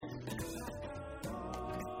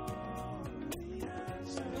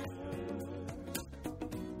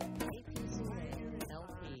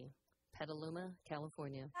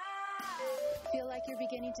Feel like you're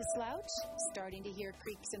beginning to slouch? Starting to hear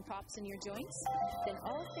creaks and pops in your joints? Then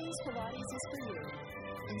All Things Pilates is for you.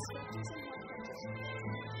 Instructors and health practitioners.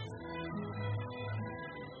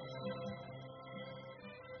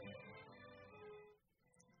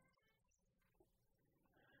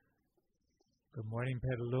 Good morning,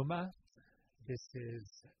 Petaluma. This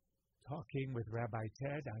is Talking with Rabbi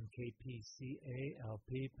Ted on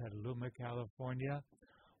KPCA-LP, Petaluma, California,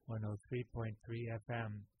 103.3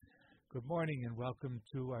 FM. Good morning and welcome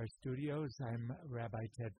to our studios. I'm Rabbi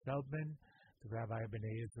Ted Feldman, the Rabbi of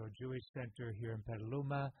B'nai Israel Jewish Center here in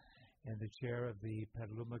Petaluma and the chair of the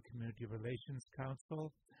Petaluma Community Relations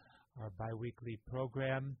Council, our biweekly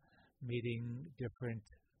program meeting different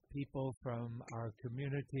people from our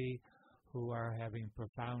community who are having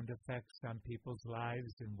profound effects on people's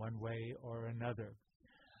lives in one way or another.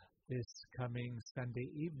 This coming Sunday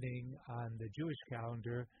evening on the Jewish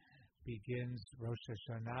calendar begins Rosh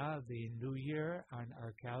Hashanah, the new year on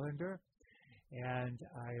our calendar, and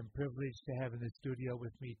I am privileged to have in the studio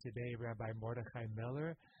with me today Rabbi Mordechai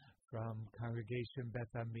Miller from Congregation Beth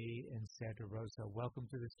Ami in Santa Rosa. Welcome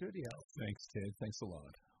to the studio. Thanks, Ted. Thanks a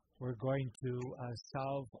lot. We're going to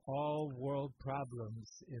solve all world problems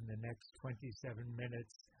in the next 27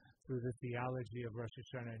 minutes through the theology of Rosh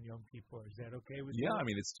Hashanah and Yom Kippur. Is that okay with you? Yeah, I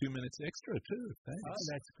mean, it's 2 minutes extra, too. Thanks. Oh,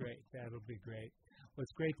 that's great. That'll be great. Well,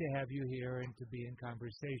 it's great to have you here and to be in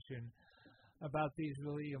conversation about these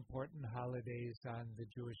really important holidays on the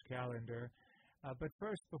Jewish calendar. But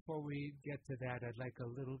first, before we get to that, I'd like a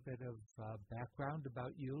little bit of background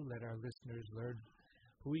about you. Let our listeners learn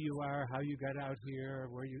who you are, how you got out here,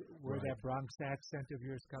 where that Bronx accent of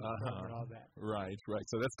yours comes from, and all that. Right.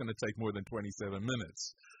 So that's going to take more than 27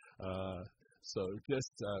 minutes. So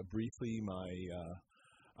just briefly,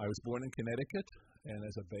 I was born in Connecticut, and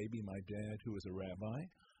as a baby, my dad, who was a rabbi,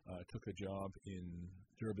 took a job in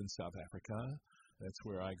Durban, South Africa. That's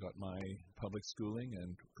where I got my public schooling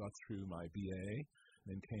and got through my BA,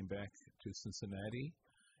 then came back to Cincinnati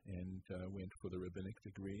and went for the rabbinic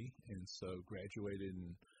degree, and so graduated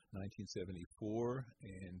in 1974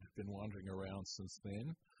 and been wandering around since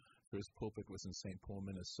then. First pulpit was in St. Paul,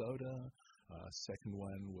 Minnesota. Second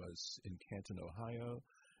one was in Canton, Ohio.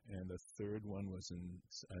 And the third one was in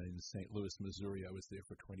St. Louis, Missouri. I was there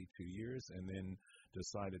for 22 years and then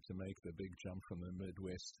decided to make the big jump from the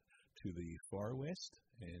Midwest to the Far West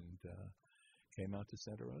and came out to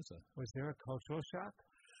Santa Rosa. Was there a cultural shock?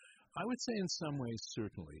 I would say in some ways,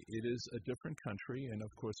 certainly. It is a different country, and of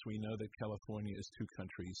course we know that California is two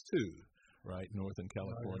countries too, right? Northern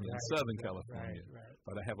California and Southern California. Right.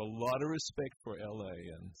 But I have a lot of respect for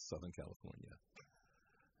LA and Southern California.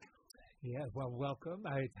 Yeah, well, welcome.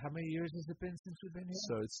 How many years has it been since you've been here?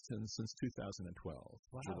 So it's since 2012,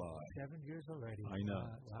 July. 7 years already. I know.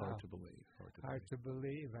 It's wow. hard to believe. Hard to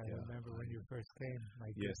believe. I remember when you first came.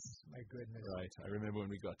 My goodness. Right. I remember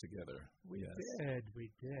when we got together. We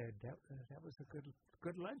did. That was a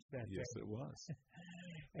good lunch that day. Yes, it was.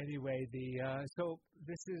 Anyway, so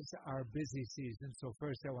this is our busy season. So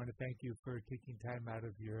first, I want to thank you for taking time out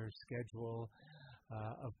of your schedule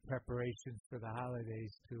of preparations for the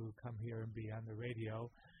holidays to come here and be on the radio.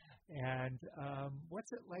 And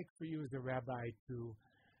what's it like for you as a rabbi to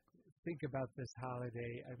think about this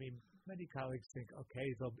holiday? I mean, many colleagues think, okay,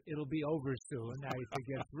 it'll be over soon. I have to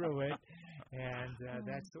get through it. And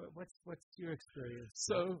what's your experience?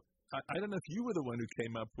 So I don't know if you were the one who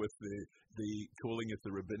came up with the calling it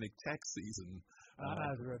the rabbinic tax season.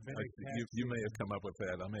 The rabbinic tax you may have come up with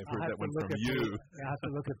that. I may have heard that one from you. I have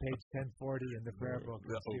to look at page 1040 in the prayer book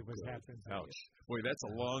and see what happens. Ouch. Boy, that's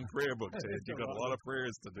a long prayer book, Ted. You've got a lot of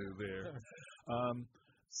prayers to do there.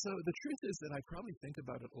 So the truth is that I probably think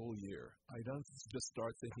about it all year. I don't just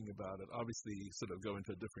start thinking about it. Obviously, sort of go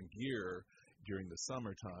into a different gear during the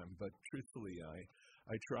summertime, but truthfully,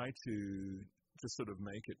 I try to sort of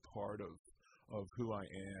make it part of who I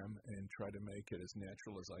am and try to make it as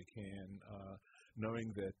natural as I can,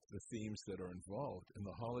 knowing that the themes that are involved in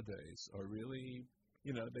the holidays are really,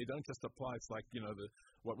 they don't just apply. It's like,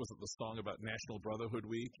 what was it, the song about National Brotherhood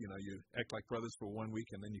Week? You act like brothers for 1 week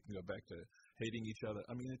and then you can go back to hating each other.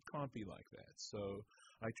 I mean, it can't be like that. So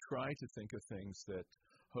I try to think of things that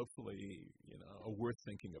hopefully, are worth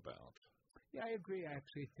thinking about. Yeah, I agree. I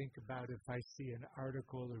actually think about if I see an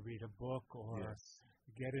article or read a book or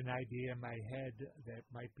get an idea in my head that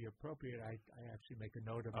might be appropriate, I actually make a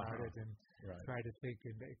note about it and try to think.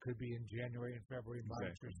 And it could be in January and February,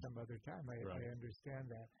 March, or some other time. I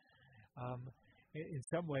understand that. in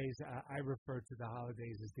some ways, I refer to the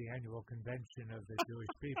holidays as the annual convention of the Jewish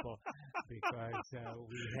people because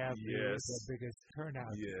we have the biggest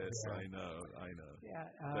turnout. Yes, there. I know.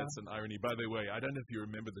 Yeah, that's an irony. By the way, I don't know if you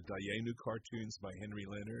remember the Dayenu cartoons by Henry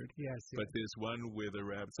Leonard. Yes. But there's one with a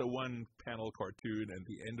rabbi. So one panel cartoon, and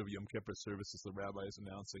the end of Yom Kippur services, the rabbi is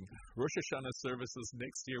announcing Rosh Hashanah services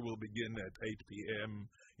next year will begin at 8 p.m.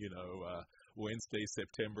 Wednesday,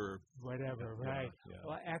 September. Whatever, right? Yeah.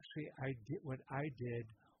 Well, actually, what I did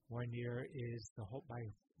one year is by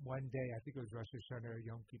one day, I think it was Rosh Hashanah or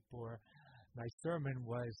Yom Kippur. My sermon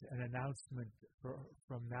was an announcement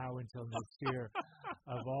from now until next year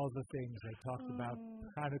of all the things. I talked about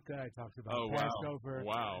Hanukkah. I talked about Passover.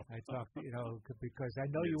 Wow. I talked, because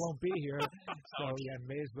I know you won't be here, so I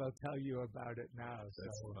may as well tell you about it now.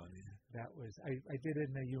 That's funny. That was I did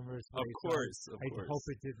it in a humorous way. Of course. I hope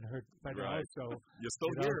it didn't hurt, but right. also you're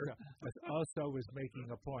still here. Also was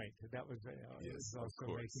making a point. That was also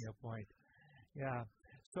making a point. Yeah.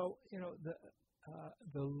 So in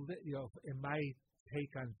my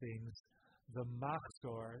take on things, the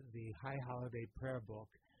Machzor, the High Holiday Prayer Book,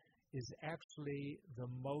 is actually the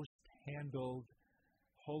most handled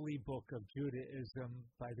holy book of Judaism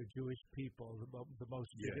by the Jewish people, the most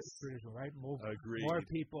traditional, right? Agreed. More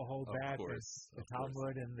people hold that than the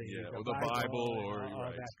Talmud and the Bible or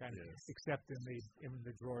all that kind of, except in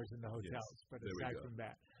the drawers in the hotels. Yes. But aside from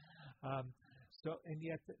that. And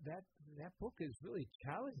yet that book is really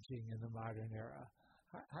challenging in the modern era.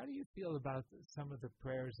 How do you feel about some of the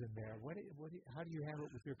prayers in there? How do you handle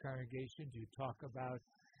it with your congregation? Do you talk about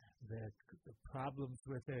the problems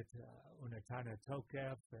with it, Unatana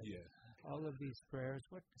Tokef, and all of these prayers?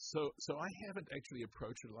 So I haven't actually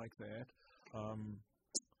approached it like that.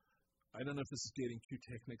 I don't know if this is getting too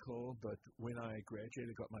technical, but when I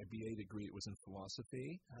graduated, got my BA degree, it was in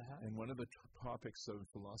philosophy. And one of the topics of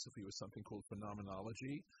philosophy was something called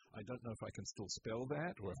phenomenology. I don't know if I can still spell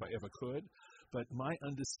that or if I ever could, but my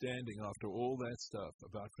understanding after all that stuff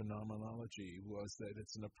about phenomenology was that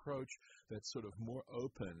it's an approach that's sort of more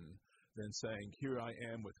open than saying, here I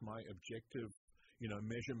am with my objective,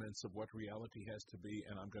 measurements of what reality has to be,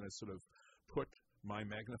 and I'm going to sort of put my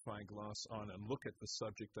magnifying glass on and look at the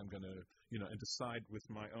subject I'm going to, and decide with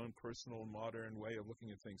my own personal modern way of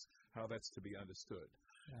looking at things how that's to be understood.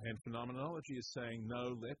 And phenomenology is saying,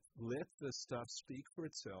 no, let the stuff speak for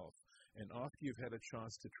itself, and after you've had a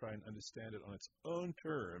chance to try and understand it on its own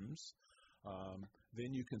terms,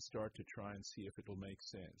 then you can start to try and see if it'll make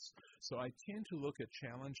sense. So I tend to look at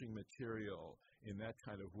challenging material in that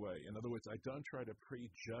kind of way. In other words, I don't try to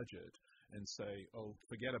prejudge it and say, oh,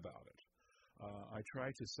 forget about it. I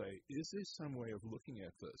try to say, is there some way of looking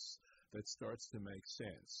at this that starts to make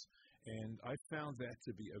sense? And I found that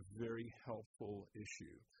to be a very helpful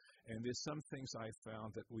issue. And there's some things I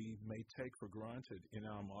found that we may take for granted in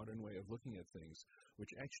our modern way of looking at things,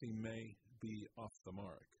 which actually may be off the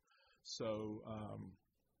mark. So,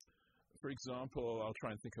 for example, I'll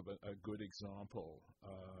try and think of a good example.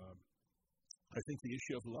 I think the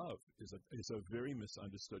issue of love is a very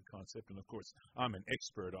misunderstood concept, and of course, I'm an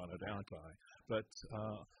expert on it, aren't I? But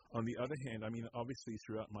on the other hand, obviously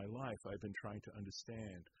throughout my life, I've been trying to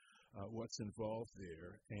understand what's involved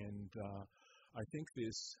there, and I think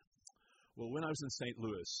when I was in St.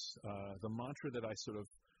 Louis, the mantra that I sort of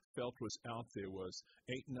felt was out there was,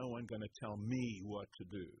 ain't no one going to tell me what to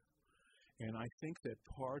do. And I think that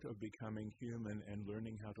part of becoming human and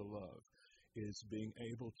learning how to love is being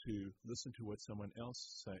able to listen to what someone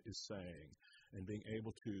else is saying and being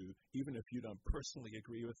able to, even if you don't personally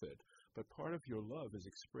agree with it, but part of your love is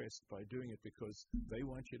expressed by doing it because they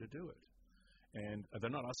want you to do it. And they're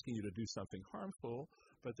not asking you to do something harmful,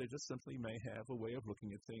 but they just simply may have a way of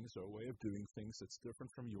looking at things or a way of doing things that's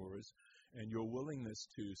different from yours, and your willingness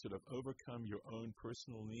to sort of overcome your own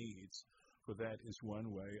personal needs for that is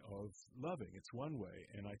one way of loving. It's one way,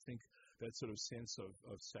 and I think that sort of sense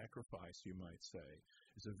of sacrifice, you might say,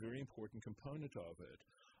 is a very important component of it.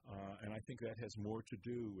 And I think that has more to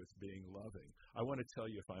do with being loving. I want to tell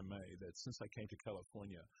you, if I may, that since I came to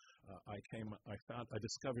California, I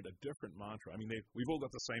discovered a different mantra. We've all got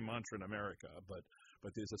the same mantra in America, but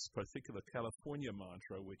there's a particular California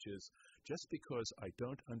mantra, which is, just because I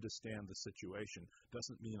don't understand the situation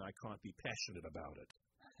doesn't mean I can't be passionate about it.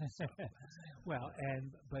 I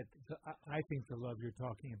think the love you're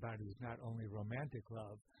talking about is not only romantic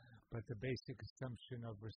love, but the basic assumption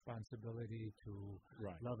of responsibility to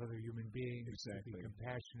love other human beings, to be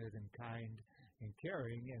compassionate and kind and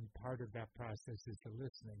caring, and part of that process is the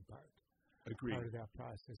listening part. Agreed. part of that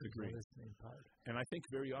process, Agreed. the listening part. And I think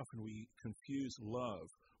very often we confuse love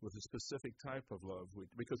with a specific type of love,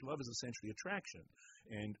 because love is essentially attraction,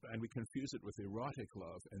 and we confuse it with erotic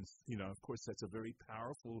love. And of course, that's a very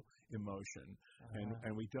powerful emotion,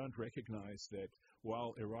 and we don't recognize that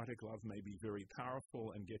while erotic love may be very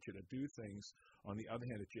powerful and get you to do things, on the other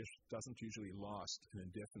hand, it just doesn't usually last an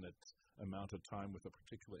indefinite amount of time with a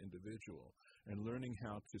particular individual. And learning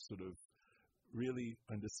how to sort of really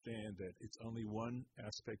understand that it's only one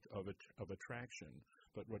aspect of attraction,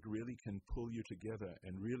 but what really can pull you together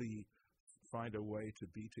and really find a way to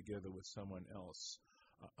be together with someone else.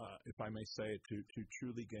 If I may say it, to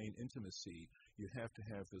truly gain intimacy, you have to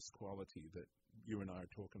have this quality that you and I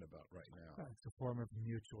are talking about right now. It's a form of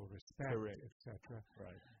mutual respect, etc.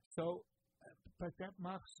 Right. So, but that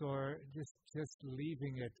Machzor, just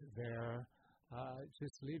leaving it there,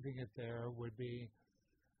 would be.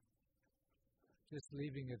 Just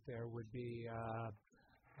leaving it there would be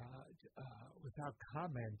without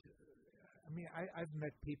comment. I mean, I've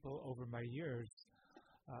met people over my years.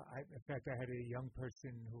 In fact, I had a young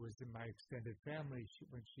person who was in my extended family.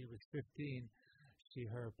 When she was 15,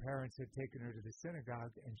 her parents had taken her to the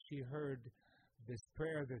synagogue, and she heard this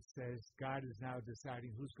prayer that says, God is now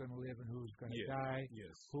deciding who's going to live and who's going to die,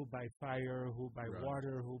 who by fire, who by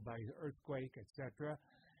water, who by earthquake, etc.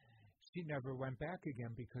 She never went back again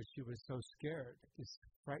because she was so scared. It just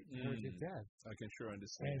frightened her to death. I can sure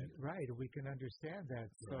understand. And, we can understand that.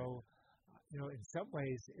 Right. So, in some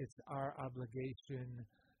ways, it's our obligation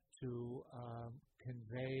to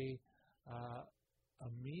convey a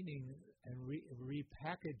meaning and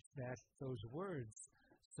repackage those words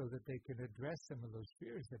so that they can address some of those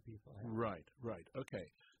fears that people have. Right. Okay.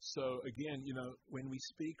 So again, when we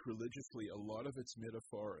speak religiously, a lot of it's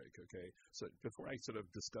metaphoric, okay? So before I sort of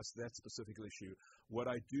discuss that specific issue, what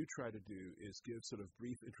I do try to do is give sort of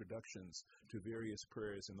brief introductions to various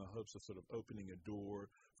prayers in the hopes of sort of opening a door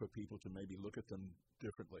for people to maybe look at them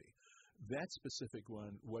differently. That specific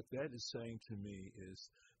one, what that is saying to me is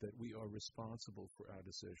that we are responsible for our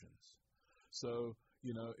decisions. So,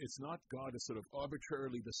 it's not God is sort of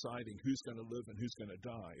arbitrarily deciding who's going to live and who's going to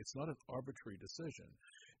die. It's not an arbitrary decision.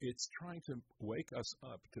 It's trying to wake us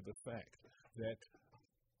up to the fact that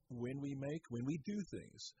when we do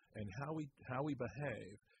things and how we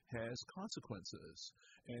behave has consequences,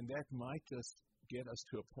 and that might just get us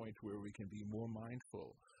to a point where we can be more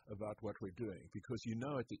mindful about what we're doing. Because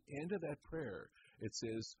at the end of that prayer, it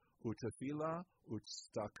says, Utefila,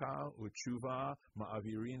 Utstaka, Utshuva,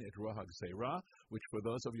 Ma'avirin et Rohag Zera, which for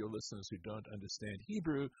those of your listeners who don't understand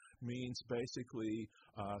Hebrew, means basically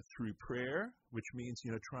through prayer, which means,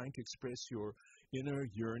 trying to express your inner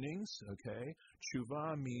yearnings, okay?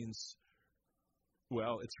 Tshuva means,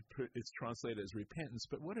 it's translated as repentance,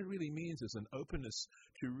 but what it really means is an openness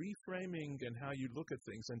to reframing and how you look at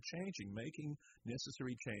things and changing, making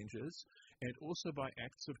necessary changes, and also by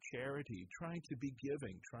acts of charity, trying to be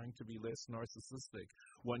giving, trying to be less narcissistic.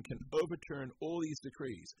 One can overturn all these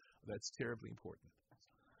decrees. That's terribly important.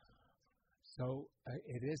 So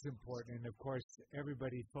it is important, and of course,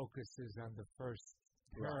 everybody focuses on the first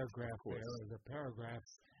paragraph there, or the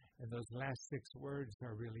paragraphs. And those last 6 words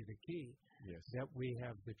are really the key. Yes. That we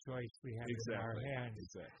have the choice we have in our hands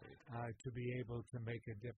to be able to make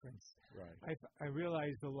a difference. Right. I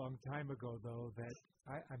realized a long time ago, though, that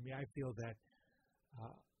I feel that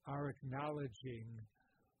our acknowledging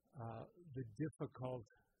the difficult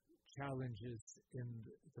challenges in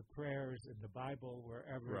the prayers, in the Bible,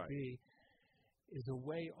 wherever it be, is a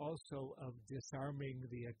way also of disarming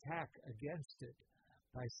the attack against it.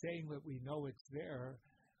 By saying that we know it's there,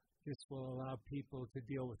 this will allow people to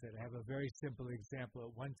deal with it. I have a very simple example.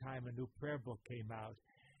 At one time, a new prayer book came out,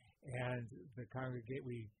 and the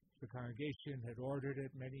congregation had ordered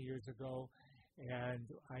it many years ago, and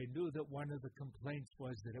I knew that one of the complaints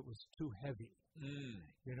was that it was too heavy.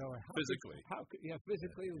 Physically.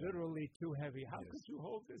 Physically, literally too heavy. How could you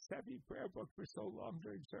hold this heavy prayer book for so long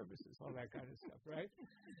during services? All that kind of stuff, right?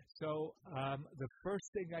 So the first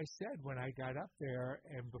thing I said when I got up there,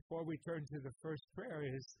 and before we turned to the first prayer,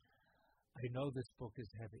 is, I know this book is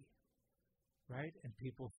heavy, right? And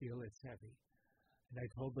people feel it's heavy. And I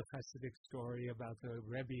told the Hasidic story about the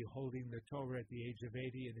Rebbe holding the Torah at the age of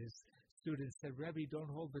 80, and his students said, Rebbe, don't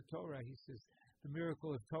hold the Torah. He says, the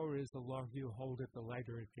miracle of Torah is the longer you hold it, the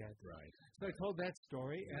lighter it gets. Right. So I told that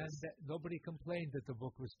story, and nobody complained that the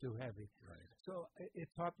book was too heavy. Right. So it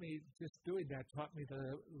taught me, just doing that, taught me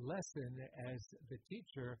the lesson as the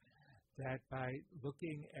teacher that by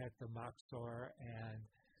looking at the Machzor and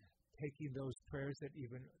taking those prayers that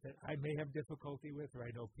I may have difficulty with, or I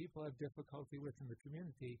know people have difficulty with in the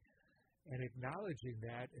community, And acknowledging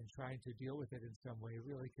that and trying to deal with it in some way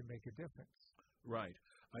really can make a difference. Right.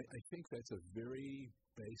 I think that's a very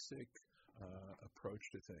basic approach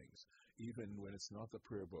to things, even when it's not the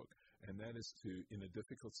prayer book. And that is to, in a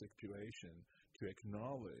difficult situation, to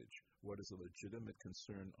acknowledge what is a legitimate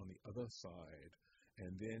concern on the other side,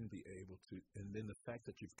 and then be able to, and then the fact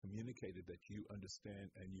that you've communicated that you understand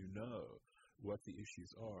and you know what the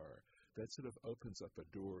issues are, that sort of opens up a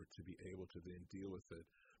door to be able to then deal with it.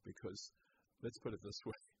 Because, let's put it this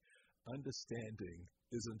way, understanding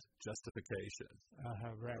isn't justification.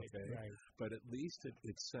 Right, okay? right. But at least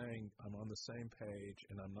it's saying, I'm on the same page,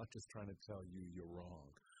 and I'm not just trying to tell you you're wrong.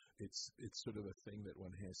 It's sort of a thing that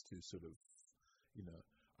one has to sort of,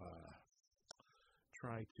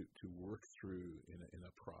 try to work through in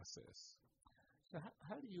a process. So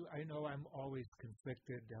how do you, I know I'm always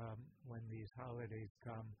conflicted when these holidays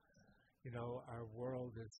come. You know, our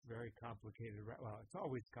world is very complicated. Well, it's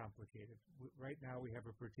always complicated. Right now we have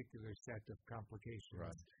a particular set of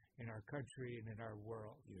complications in our country and in our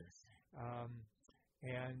world. Yes.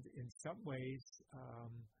 And in some ways,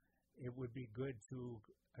 it would be good to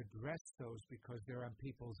address those because they're on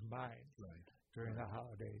people's minds during the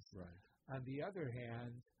holidays. Right. On the other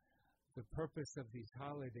hand, the purpose of these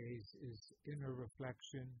holidays is inner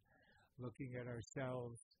reflection, looking at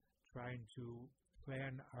ourselves, trying to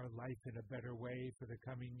plan our life in a better way for the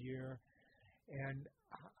coming year. And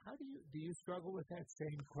how do you struggle with that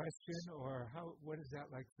same question, or what is that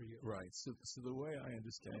like for you? Right. So the way I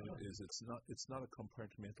understand it is it's not a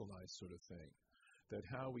compartmentalized sort of thing. That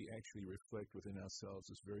how we actually reflect within ourselves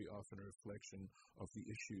is very often a reflection of the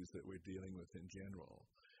issues that we're dealing with in general.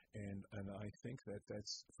 And I think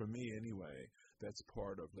that's, for me anyway, that's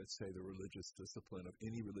part of, let's say, the religious discipline, of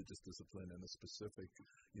any religious discipline, and the specific,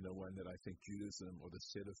 one that I think Judaism, or the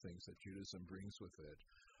set of things that Judaism brings with it.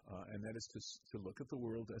 And that is to look at the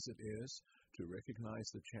world as it is, to recognize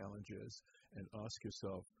the challenges, and ask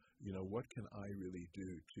yourself, what can I really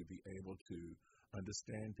do to be able to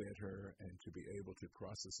understand better and to be able to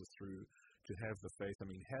process it through, to have the faith. I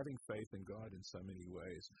mean, having faith in God in so many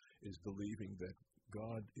ways is believing that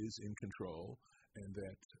God is in control and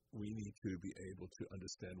that we need to be able to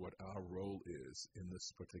understand what our role is in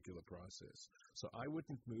this particular process. So I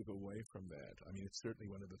wouldn't move away from that. I mean, it's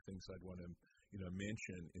certainly one of the things I'd want to,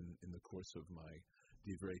 mention in the course of my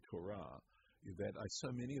Divrei Torah, that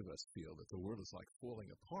so many of us feel that the world is like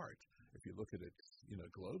falling apart if you look at it,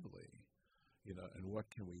 globally. And what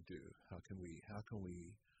can we do? How can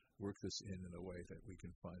we work this in a way that we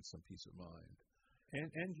can find some peace of mind?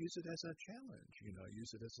 And use it as a challenge,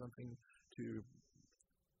 use it as something to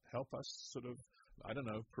help us sort of,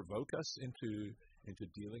 provoke us into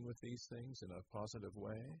dealing with these things in a positive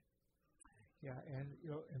way. Yeah, and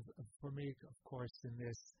for me, of course, in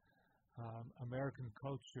this, American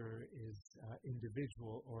culture is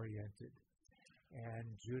individual oriented, and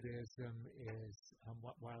Judaism is,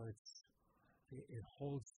 while it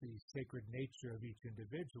holds the sacred nature of each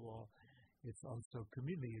individual, it's also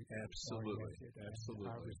community oriented. Absolutely.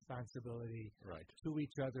 Our responsibility to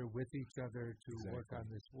each other, with each other, to work on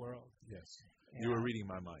this world. Yes. And you were reading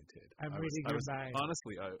my mind, Ted. I'm reading your mind.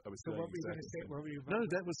 Honestly, I was so saying what were you going to say? What were you No,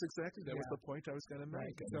 that was the point I was going to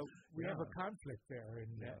make. Right. So we have a conflict there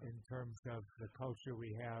in terms of the culture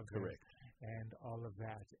we have. Correct. And all of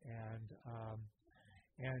that.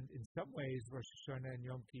 And in some ways, Rosh Hashanah and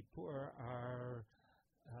Yom Kippur are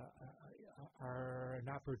an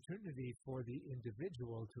opportunity for the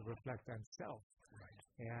individual to reflect on self. Right.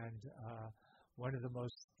 And one of the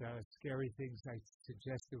most scary things I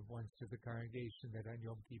suggested once to the congregation, that on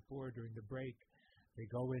Yom Kippur, during the break, they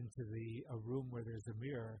go into a room where there's a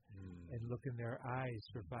mirror and look in their eyes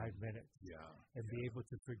for 5 minutes and be able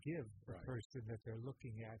to forgive the person that they're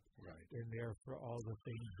looking at in there for all the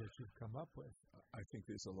things that you've come up with. I think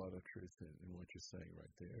there's a lot of truth in what you're saying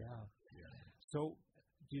right there. Yeah. So,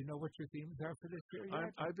 do you know what your themes are for this year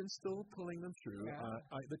yet? I've been still pulling them through. Yeah.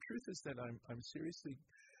 The truth is that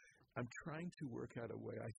I'm trying to work out a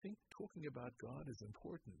way. I think talking about God is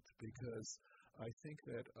important because I think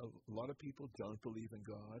that a lot of people don't believe in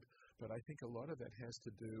God, but I think a lot of that has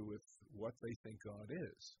to do with what they think God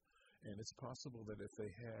is. And it's possible that if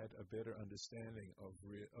they had a better understanding of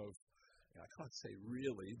I can't say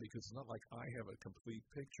really, because it's not like I have a complete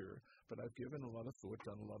picture, but I've given a lot of thought,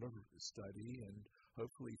 done a lot of study, and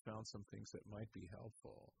hopefully found some things that might be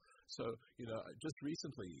helpful. So, just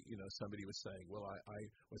recently, somebody was saying, well, I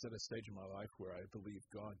was at a stage in my life where I believed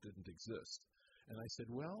God didn't exist. And I said,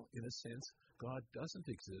 well, in a sense, God doesn't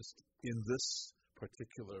exist in this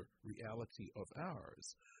particular reality of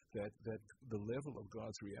ours, that the level of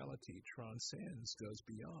God's reality transcends, goes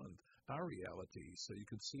beyond our reality. So you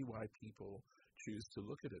can see why people choose to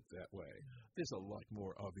look at it that way. There's a lot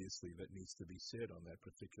more, obviously, that needs to be said on that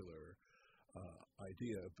particular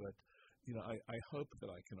idea, but I hope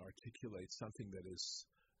that I can articulate something that is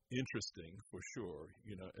interesting for sure,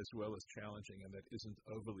 as well as challenging, and that isn't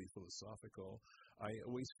overly philosophical. I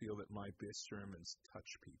always feel that my best sermons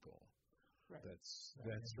touch people. Right.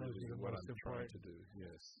 That's really what I'm trying to do.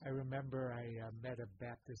 Yes. I remember I met a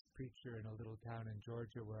Baptist preacher in a little town in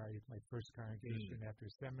Georgia where I had my first congregation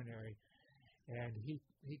after seminary, and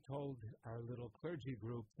he told our little clergy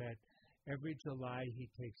group that every July he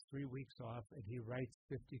takes 3 weeks off and he writes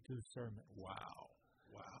 52 sermons. Wow.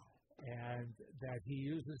 And that he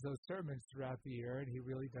uses those sermons throughout the year, and he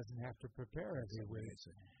really doesn't have to prepare every week.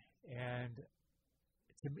 And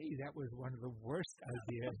to me, that was one of the worst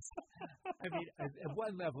ideas. I mean, at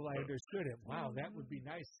one level, I understood it. Wow, that would be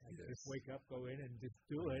nice. I could just wake up, go in, and just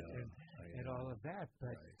do it, and all of that.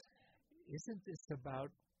 But isn't this about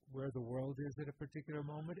where the world is at a particular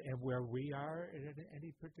moment and where we are at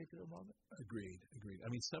any particular moment? Agreed. I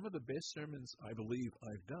mean, some of the best sermons I believe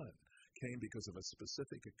I've done came because of a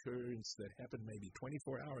specific occurrence that happened maybe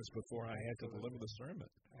 24 hours before I had to deliver the sermon,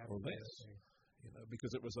 or less,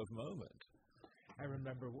 because it was of moment. I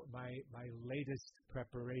remember my latest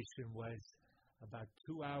preparation was about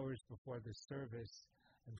 2 hours before the service.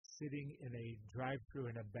 I'm sitting in a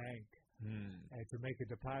drive-thru in a bank to make a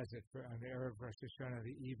deposit on the Erev Rosh Hashanah,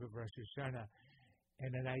 the eve of Rosh Hashanah,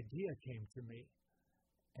 and an idea came to me.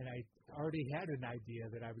 And I already had an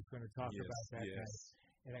idea that I was going to talk about that night.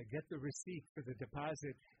 And I get the receipt for the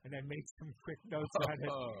deposit, and I make some quick notes on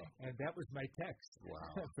it, and that was my text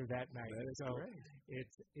for that night. That is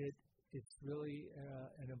great. It's really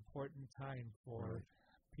an important time for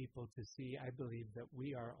people to see. I believe that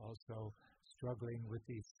we are also struggling with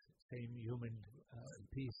these same human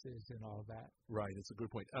pieces and all that. Right, it's a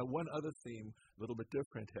good point. One other theme, a little bit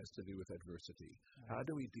different, has to do with adversity. How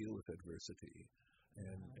do we deal with adversity?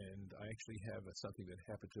 And I actually have something that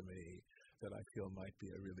happened to me that I feel might be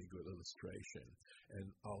a really good illustration. And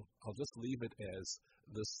I'll just leave it as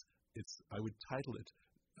this. I would title it,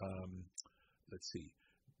 let's see,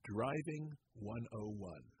 Driving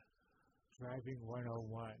 101. Driving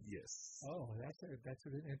 101. Yes. Oh, that's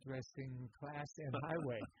an interesting class and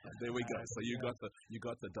highway. There we go. So you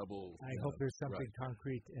got the double. I hope there's something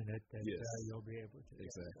concrete in it that you'll be able to.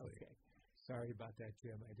 Exactly. Okay. Sorry about that,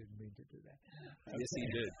 Jim. I didn't mean to do that. Yes, he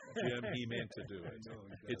did. Jim, he meant to do it.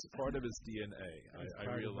 It's part of his DNA.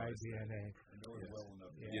 I realize. It's part of my DNA. I know it well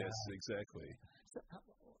enough. Yeah. Yes, exactly. So,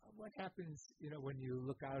 what happens, when you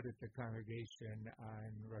look out at the congregation on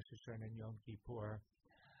Rosh Hashanah and Yom Kippur?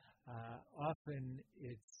 Often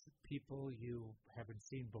it's people you haven't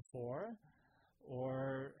seen before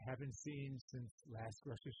or haven't seen since last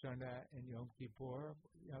Rosh Hashanah and Yom Kippur.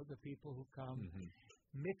 The people who come.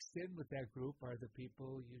 Mixed in with that group are the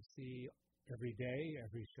people you see every day,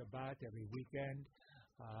 every Shabbat, every weekend,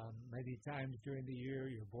 many times during the year,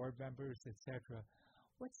 your board members, etc.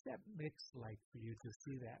 What's that mix like for you to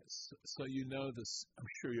see that? So you know this, I'm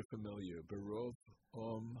sure you're familiar, Barov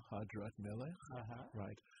Hadrat Melech,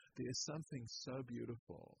 right? There's something so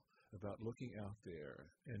beautiful about looking out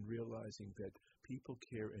there and realizing that people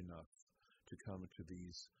care enough to come to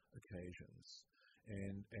these occasions.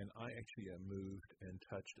 And I actually am moved and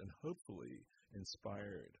touched and hopefully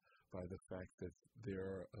inspired by the fact that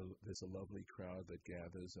there's a lovely crowd that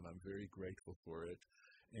gathers, and I'm very grateful for it.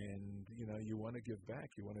 And, you want to give back.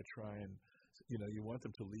 You want to try and, you want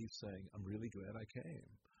them to leave saying, I'm really glad I came.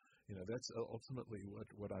 That's ultimately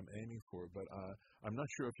what I'm aiming for. But I'm not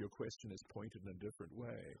sure if your question is pointed in a different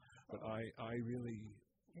way. But I really...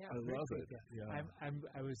 Yeah, I love it. Yeah.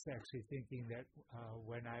 I was actually thinking that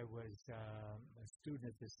when I was a student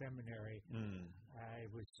at the seminary, I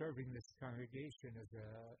was serving this congregation as an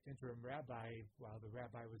interim rabbi while the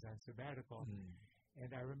rabbi was on sabbatical.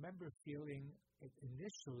 And I remember feeling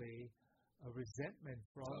initially a resentment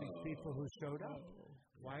for all these people who showed up.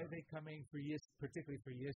 Why are they coming for particularly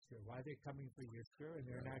for Yizkor? Why are they coming for Yizkor and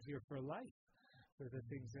they're not here for life, for the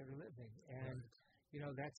things that are living? And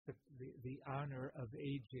that's the honor of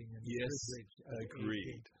aging and the privilege of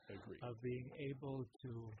aging, of being able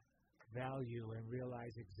to value and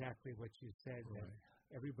realize exactly what you said, that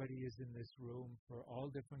everybody is in this room for all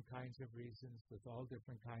different kinds of reasons, with all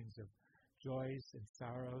different kinds of joys and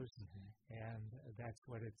sorrows, and that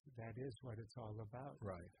is what it's all about.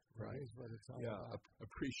 Right. That is what it's all about.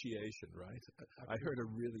 Appreciation, right? I heard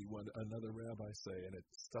another rabbi say, and it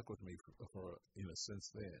stuck with me for since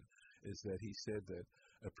then, is that he said that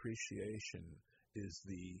appreciation is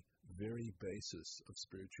the very basis of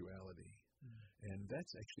spirituality. And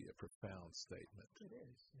that's actually a profound statement. It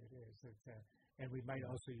is. It's, and we might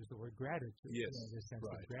also use the word gratitude. Yes, The sense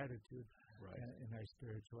of gratitude in our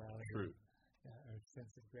spirituality. True. Our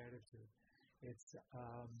sense of gratitude. It's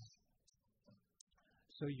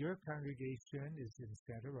so your congregation is in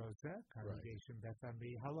Santa Rosa, Congregation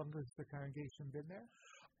Bethany. How long has the congregation been there?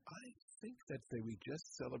 I think that we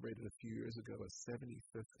just celebrated a few years ago a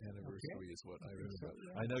 75th anniversary is what I remember.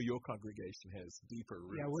 So, I know your congregation has deeper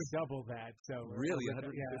roots. Yeah, we're double that. So really,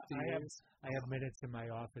 150 years? I have minutes in my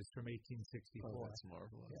office from 1864. Oh, that's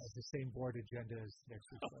marvelous. Yeah, it's the same board agenda as next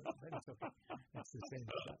week's vote, but it's okay. It's the same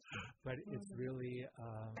stuff. But it's really,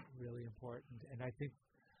 really important. And I think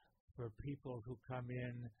for people who come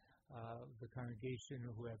in, the congregation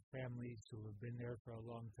who have families who have been there for a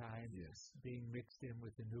long time, being mixed in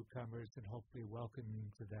with the newcomers and hopefully welcoming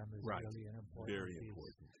to them is really an important Very piece.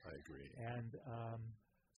 important, I agree. And,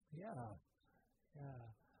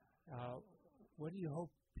 what do you hope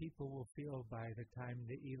people will feel by the time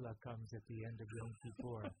the Ela comes at the end of Yom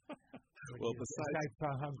Kippur? Well, besides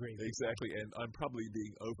from hungry. Exactly, and I'm probably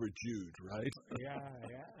being over-Jewed, right? Yeah.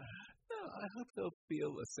 No, I hope they'll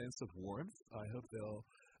feel a sense of warmth. I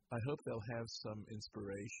hope they'll have some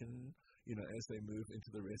inspiration, as they move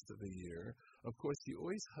into the rest of the year. Of course, you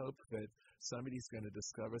always hope that somebody's going to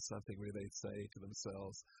discover something where they say to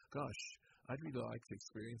themselves, gosh, I'd really like to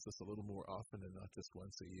experience this a little more often and not just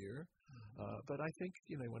once a year. But I think,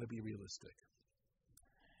 they want to be realistic.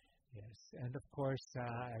 Yes, and of course,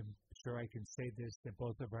 I'm sure I can say this, that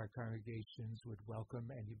both of our congregations would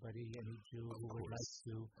welcome any Jew who would like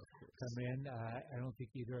to come in. I don't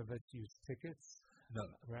think either of us use tickets. No.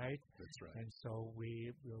 Right? That's right. And so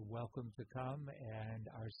we're welcome to come, and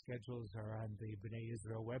our schedules are on the B'nai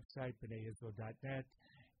Israel website, b'naiisrael.net,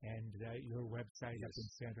 and your website up in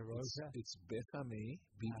Santa Rosa. It's Bethami,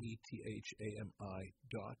 BETHAMI.SR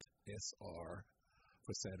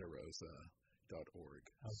for Santa Rosa.org.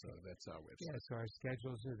 Okay. So that's our website. Yeah, so our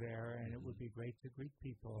schedules are there, and it would be great to greet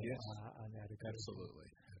people on that occasion. Absolutely.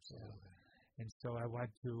 And so I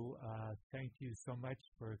want to thank you so much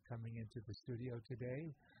for coming into the studio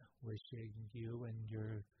today. Wishing you and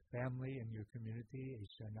your family and your community a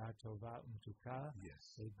Shana Tova Umtuka,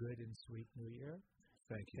 a good and sweet New Year.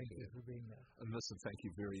 Thank you for being there. And listen, thank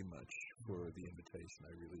you very much for the invitation.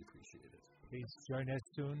 I really appreciate it. Please join us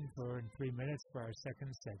soon in 3 minutes for our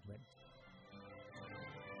second segment.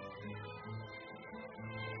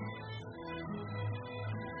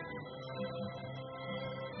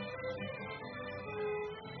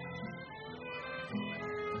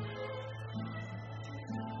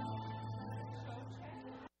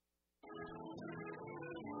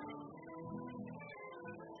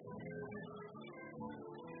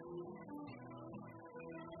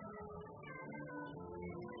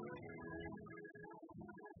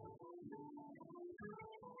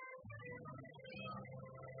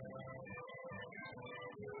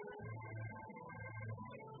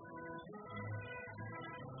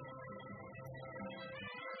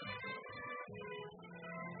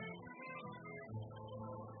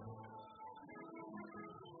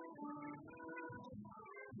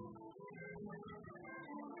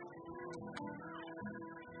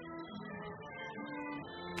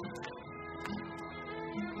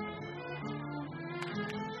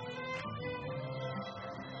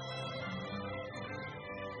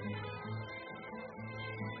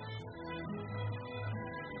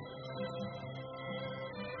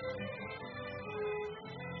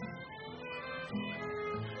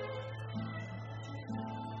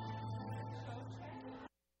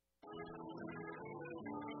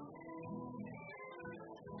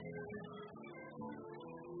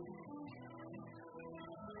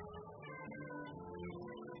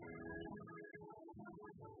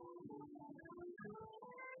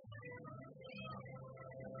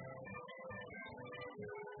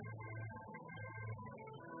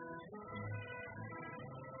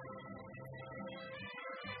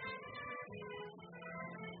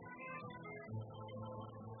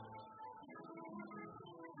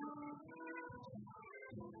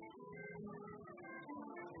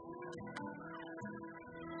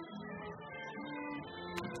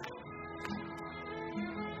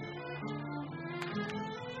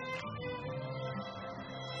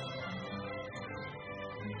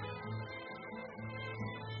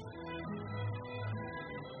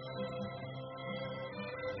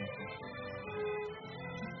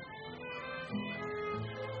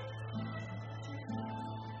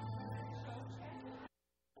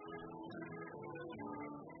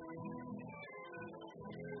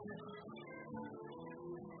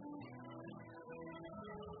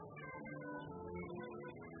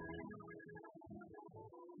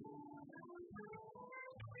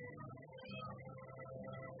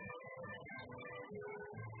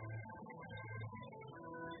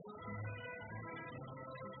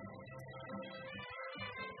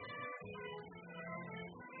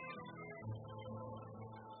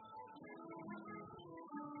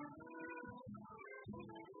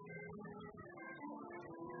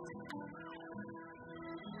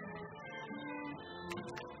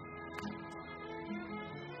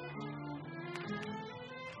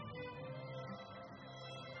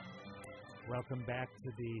 Welcome back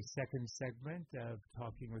to the second segment of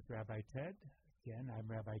Talking with Rabbi Ted. Again, I'm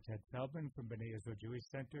Rabbi Ted Feldman from B'nai Yisrael Jewish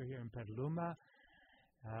Center here in Petaluma,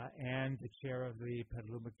 and the chair of the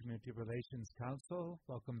Petaluma Community Relations Council.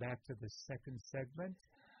 Welcome back to the second segment.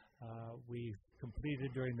 We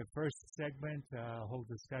completed during the first segment a whole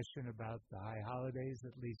discussion about the high holidays,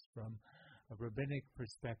 at least from a rabbinic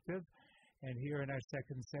perspective. And here in our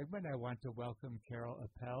second segment, I want to welcome Carol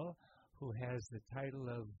Appel, who has the title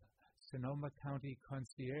of Sonoma County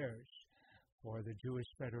Concierge for the Jewish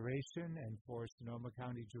Federation and for Sonoma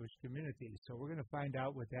County Jewish Community. So we're going to find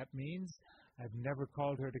out what that means. I've never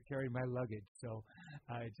called her to carry my luggage, so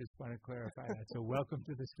I just want to clarify that. So welcome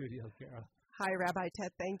to the studio, Carol. Hi, Rabbi Ted.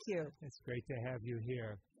 Thank you. It's great to have you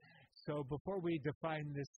here. So before we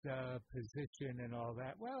define this position and all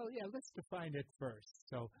that, let's define it first.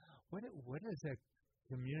 So what is a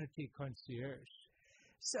community concierge?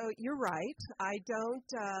 So you're right. I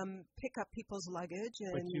don't pick up people's luggage.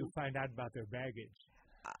 But you find out about their baggage.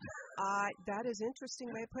 That is an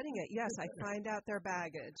interesting way of putting it. Yes, I find out their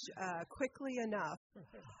baggage quickly enough.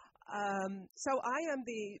 So I am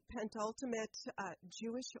the penultimate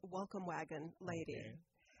Jewish welcome wagon lady. Okay.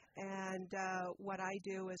 And what I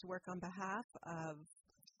do is work on behalf of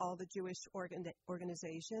all the Jewish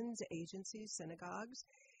organizations, agencies, synagogues,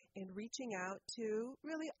 in reaching out to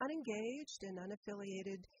really unengaged and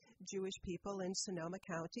unaffiliated Jewish people in Sonoma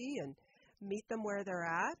County and meet them where they're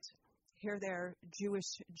at, hear their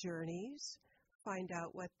Jewish journeys, find out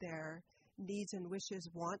what their needs and wishes,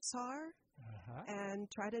 wants are,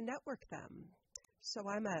 and try to network them. So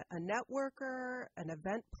I'm a networker, an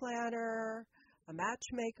event planner, a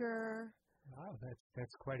matchmaker. Wow,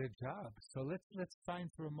 that's quite a job. So let's find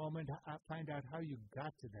out how you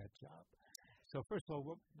got to that job. So first of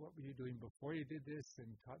all, what were you doing before you did this, and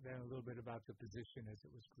talk then a little bit about the position as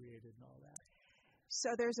it was created and all that. So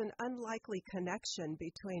there's an unlikely connection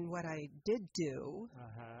between what I did do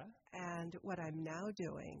and what I'm now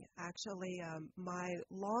doing. Actually, my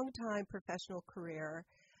longtime professional career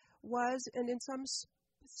was, and in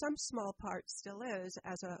some small part still is,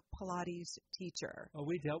 as a Pilates teacher. Oh,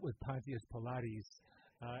 we dealt with Pontius Pilates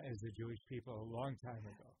as the Jewish people a long time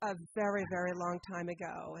ago. A very, very long time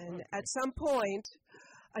ago. And at some point,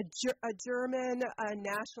 a German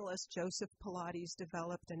nationalist, Joseph Pilates,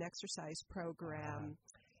 developed an exercise program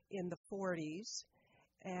in the 40s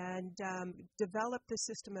and developed a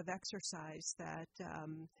system of exercise that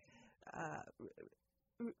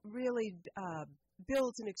really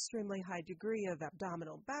builds an extremely high degree of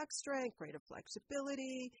abdominal back strength, greater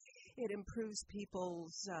flexibility. It improves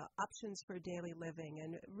people's options for daily living.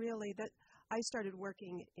 And really, that I started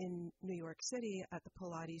working in New York City at the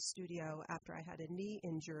Pilates studio after I had a knee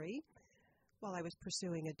injury while I was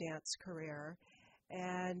pursuing a dance career.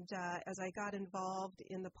 And as I got involved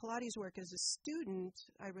in the Pilates work as a student,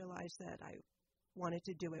 I realized that I wanted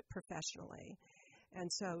to do it professionally. And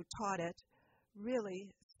so taught it really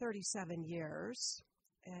 37 years.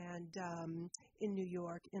 And in New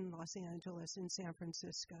York, in Los Angeles, in San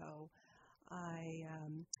Francisco, I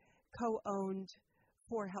co-owned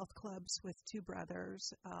 4 health clubs with 2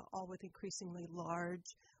 brothers, all with increasingly large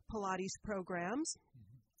Pilates programs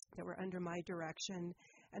that were under my direction.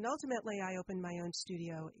 And ultimately, I opened my own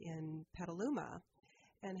studio in Petaluma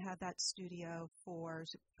and had that studio for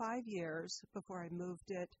 5 years before I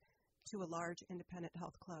moved it to a large independent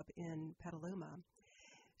health club in Petaluma.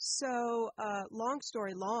 So, long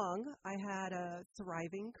story long, I had a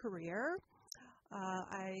thriving career.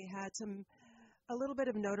 I had a little bit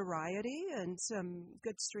of notoriety and some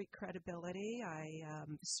good street credibility. I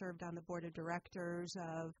served on the board of directors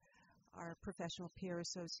of our professional peer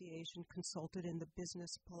association, consulted in the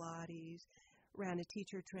business Pilates, ran a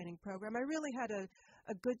teacher training program. I really had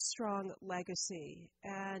a good, strong legacy.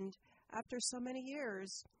 And after so many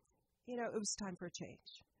years, it was time for a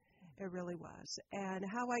change. It really was. And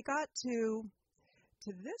how I got to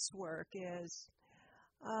this work is,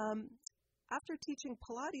 after teaching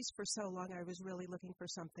Pilates for so long, I was really looking for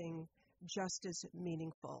something just as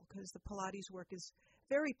meaningful, because the Pilates work is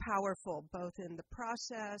very powerful, both in the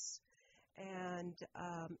process and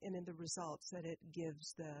in the results that it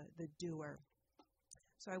gives the doer.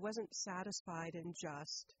 So I wasn't satisfied in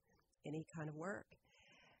just any kind of work.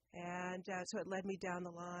 And so it led me down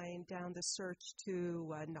the line, down the search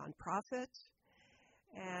to nonprofit,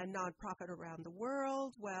 and nonprofit around the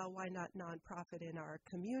world. Well, why not nonprofit in our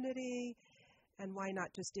community, and why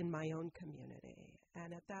not just in my own community?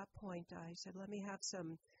 And at that point, I said, let me have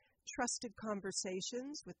some trusted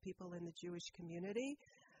conversations with people in the Jewish community,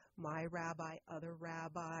 my rabbi, other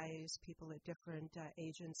rabbis, people at different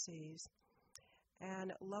agencies.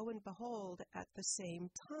 And lo and behold, at the same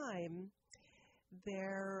time,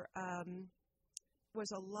 there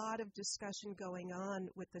was a lot of discussion going on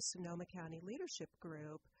with the Sonoma County Leadership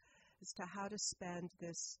Group as to how to spend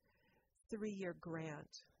this 3-year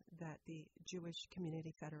grant that the Jewish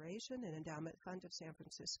Community Federation and Endowment Fund of San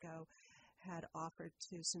Francisco had offered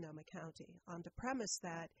to Sonoma County on the premise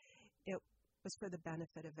that it was for the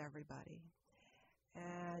benefit of everybody.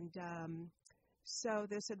 And so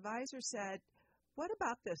this advisor said, what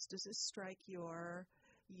about this? Does this strike your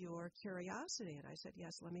curiosity? And I said,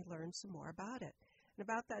 yes, let me learn some more about it. And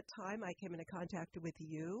about that time, I came into contact with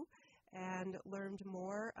you and learned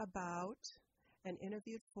more about and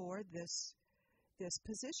interviewed for this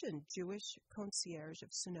position, Jewish Concierge of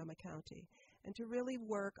Sonoma County, and to really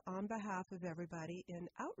work on behalf of everybody in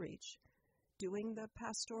outreach, doing the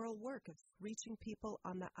pastoral work of reaching people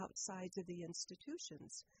on the outsides of the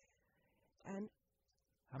institutions. And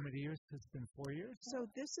how many years? It's been 4 years? So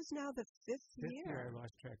this is now the fifth year. I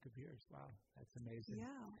lost track of years. Wow, that's amazing.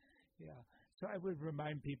 Yeah. So I would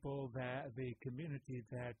remind people that the community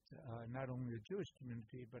that, not only the Jewish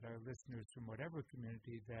community, but our listeners from whatever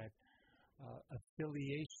community, that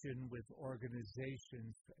affiliation with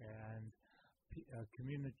organizations and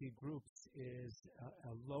community groups is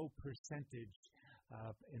a low percentage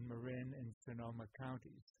in Marin and Sonoma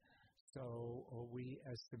counties. So we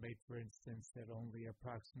estimate, for instance, that only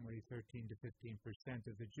approximately 13 to 15%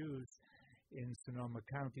 of the Jews in Sonoma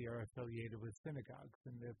County are affiliated with synagogues,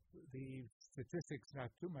 and the statistics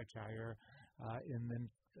not too much higher in the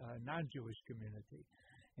non-Jewish community.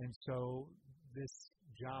 And so this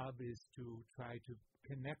job is to try to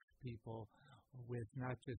connect people with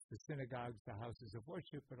not just the synagogues, the houses of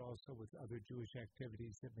worship, but also with other Jewish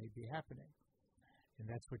activities that may be happening. And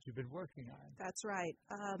that's what you've been working on. That's right.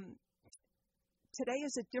 Today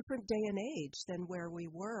is a different day and age than where we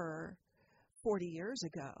were 40 years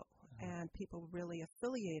ago. And people really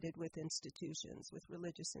affiliated with institutions, with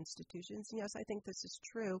religious institutions. And yes, I think this is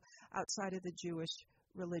true outside of the Jewish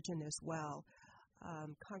religion as well.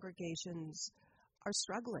 Congregations are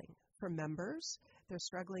struggling for members. They're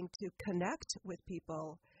struggling to connect with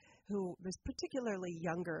people who, particularly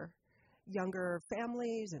younger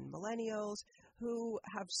families and millennials who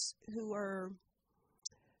are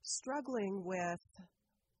struggling with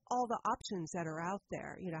all the options that are out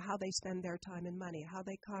there, how they spend their time and money, how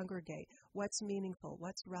they congregate, what's meaningful,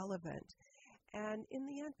 what's relevant. And in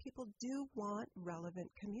the end, people do want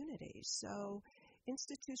relevant communities. So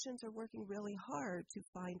institutions are working really hard to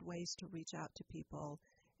find ways to reach out to people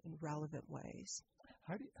in relevant ways.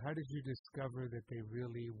 How did you discover that they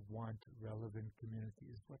really want relevant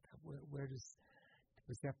communities?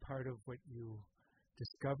 Was that part of what you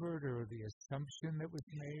discovered, or the assumption that was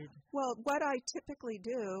made? Well, what I typically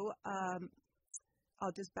do,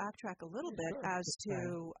 I'll just backtrack a little bit as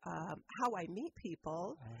to how I meet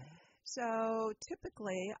people. So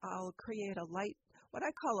typically, I'll create what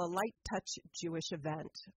I call a light touch Jewish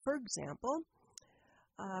event. For example,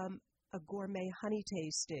 a gourmet honey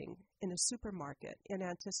tasting in a supermarket in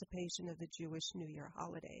anticipation of the Jewish New Year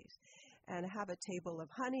holidays, and have a table of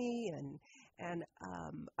honey and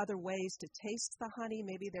other ways to taste the honey.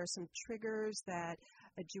 Maybe there's some triggers that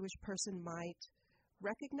a Jewish person might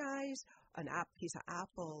recognize, a piece of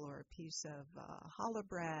apple or a piece of challah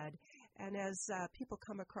bread. And as people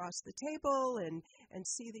come across the table and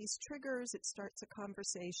see these triggers, it starts a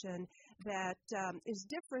conversation that is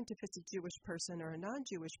different if it's a Jewish person or a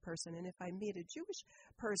non-Jewish person. And if I meet a Jewish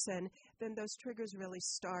person, then those triggers really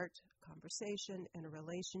start a conversation and a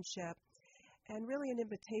relationship, and really an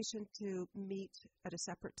invitation to meet at a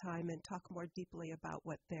separate time and talk more deeply about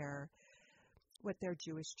what their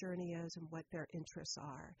Jewish journey is and what their interests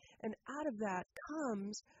are. And out of that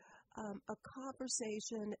comes a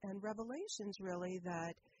conversation and revelations, really,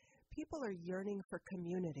 that people are yearning for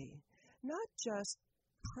community, not just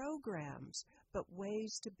programs, but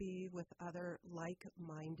ways to be with other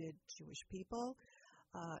like-minded Jewish people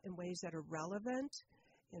in ways that are relevant,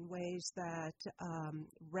 in ways that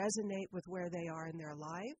resonate with where they are in their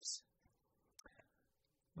lives.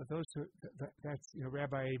 Well, that's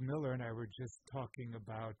Rabbi Miller and I were just talking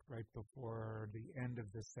about right before the end of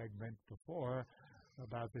the segment before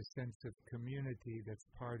about the sense of community that's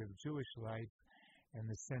part of Jewish life and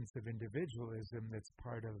the sense of individualism that's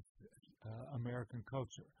part of American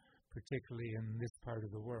culture, particularly in this part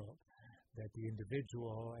of the world, that the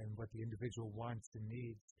individual and what the individual wants and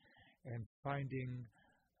needs, and finding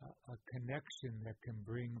a connection that can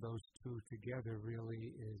bring those two together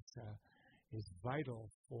really is vital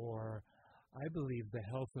for, I believe, the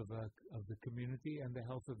health of the community and the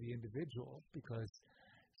health of the individual, because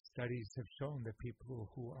studies have shown that people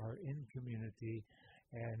who are in community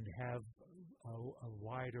and have a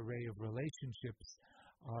wide array of relationships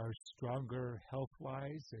are stronger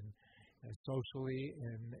health-wise and socially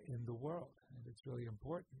in the world, and it's really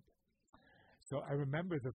important. So I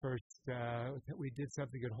remember the first we did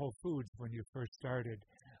something at Whole Foods when you first started.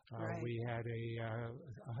 Right. We had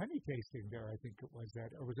a honey tasting there, I think it was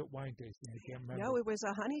that, or was it wine tasting? I can't remember. No, it was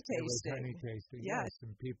a honey tasting. It was honey tasting, yes.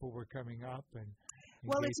 And people were coming up and.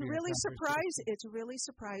 Well, it's really surprising. It's really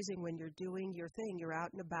surprising when you're doing your thing. You're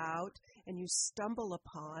out and about, and you stumble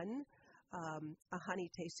upon a honey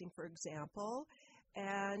tasting, for example.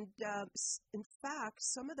 And in fact,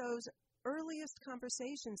 some of those earliest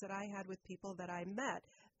conversations that I had with people that I met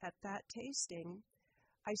at that tasting,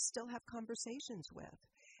 I still have conversations with.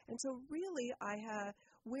 And so really,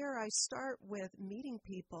 where I start with meeting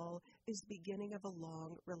people is the beginning of a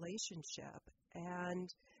long relationship. And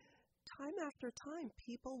time after time,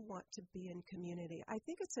 people want to be in community. I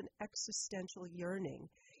think it's an existential yearning.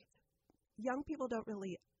 Young people don't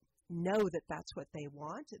really know that that's what they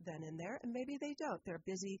want then and there, and maybe they don't. They're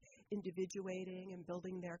busy individuating and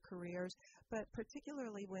building their careers, but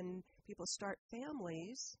particularly when people start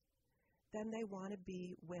families, then they want to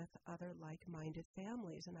be with other like-minded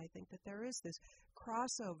families. And I think that there is this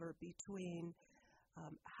crossover between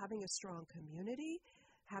having a strong community,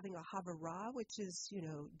 having a Havurah, which is,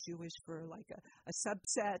 Jewish for like a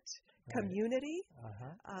subset community.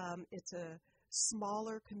 Uh-huh. It's a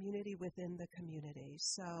smaller community within the community.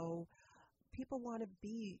 So people want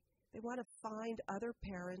to find other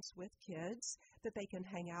parents with kids that they can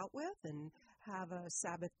hang out with and have a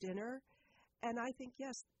Sabbath dinner. And I think,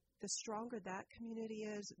 yes, the stronger that community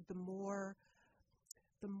is, the more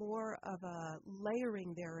of a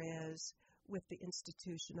layering there is with the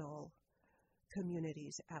institutional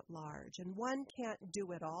communities at large. And one can't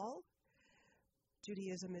do it all.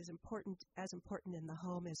 Judaism is as important in the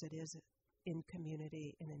home as it is in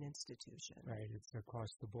community in an institution. Right, it's across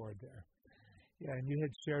the board there. Yeah, and you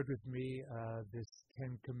had shared with me this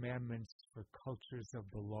 10 Commandments for Cultures of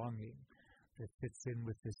Belonging that fits in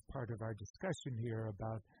with this part of our discussion here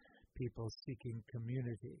about people seeking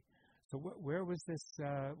community. So where was this?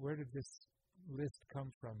 Where did this list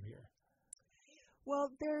come from here? Well,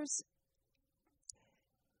 this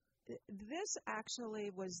actually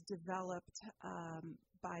was developed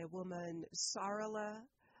by a woman, Sarala.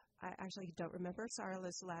 I actually don't remember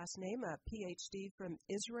Sarala's last name, a PhD from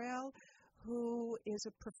Israel, who is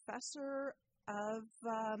a professor of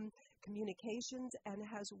communications and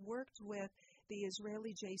has worked with the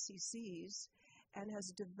Israeli JCCs and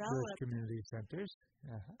has developed Jewish community centers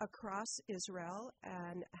across Israel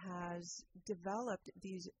and has developed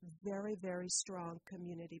these very, very strong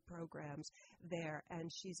community programs there.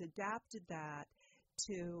 And she's adapted that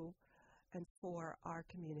to and for our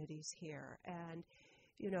communities here. And,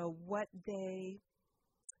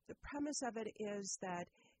 the premise of it is that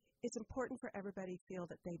it's important for everybody to feel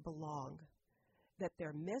that they belong, that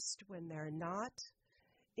they're missed when they're not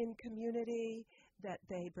in community, that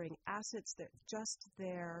they bring assets, that just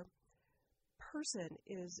their person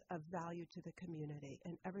is of value to the community,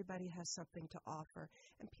 and everybody has something to offer.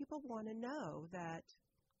 And people want to know that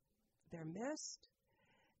they're missed,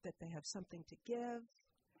 that they have something to give,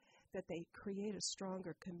 that they create a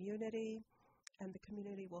stronger community, and the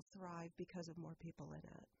community will thrive because of more people in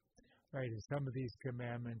it. Right, and some of these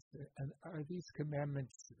commandments, and are these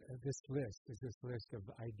commandments, this list of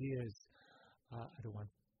ideas, I don't want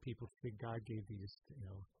people to think God gave these,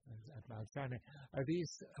 at Mount Sinai. Are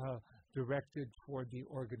these directed toward the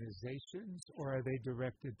organizations, or are they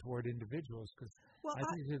directed toward individuals? Because I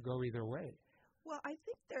think it could go either way. Well, I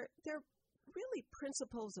think they're really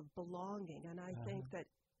principles of belonging, and I think that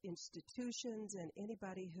institutions and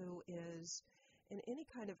anybody who is in any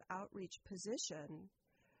kind of outreach position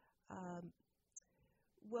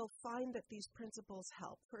will find that these principles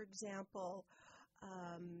help. For example,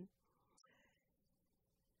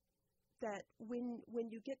 that when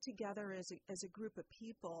you get together as a group of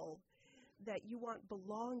people, that you want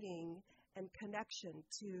belonging and connection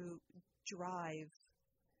to drive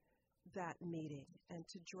that meeting and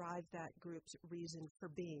to drive that group's reason for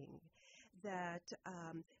being. That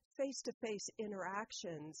face-to-face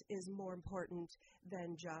interactions is more important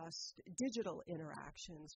than just digital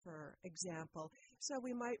interactions, for example. So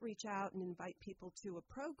we might reach out and invite people to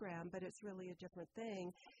a program, but it's really a different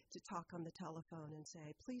thing to talk on the telephone and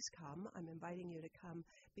say, please come, I'm inviting you to come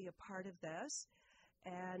be a part of this,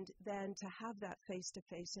 and then to have that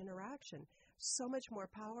face-to-face interaction. So much more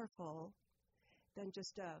powerful than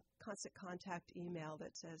just a constant contact email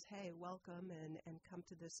that says, hey, welcome and come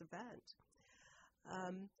to this event.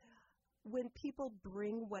 When people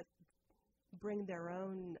bring what bring their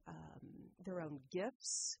own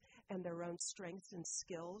gifts and their own strengths and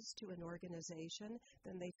skills to an organization,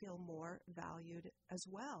 then they feel more valued as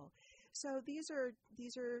well. So these are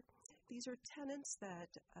tenets that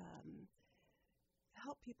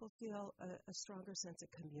help people feel a stronger sense of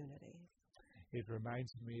community. It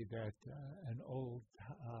reminds me that an old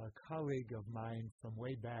colleague of mine from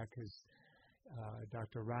way back is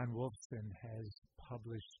Dr. Ron Wolfson has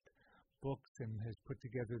published books and has put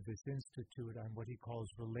together this institute on what he calls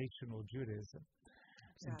relational Judaism,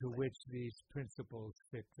 into which these principles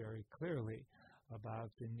fit very clearly about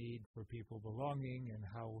the need for people belonging and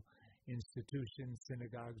how institutions,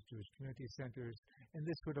 synagogues, Jewish community centers, and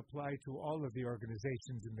this would apply to all of the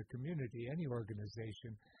organizations in the community. Any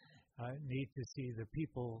organization need to see the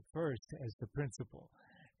people first as the principal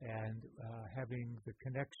and having the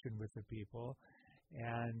connection with the people.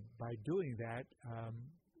 And by doing that,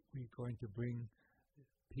 we're going to bring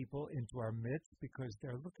people into our midst because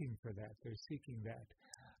they're looking for that. They're seeking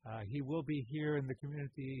that. He will be here in the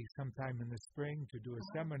community sometime in the spring to do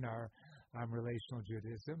a seminar on relational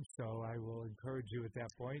Judaism, so I will encourage you at that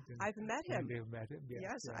point. And I've met him. You've met him?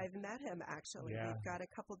 Yes, I've met him, actually. Yeah. We've got a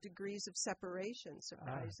couple degrees of separation,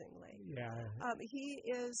 surprisingly. Yeah. He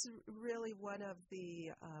is really one of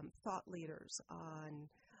the thought leaders on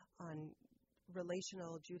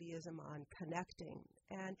relational Judaism, on connecting.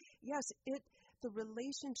 And yes, the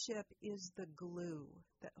relationship is the glue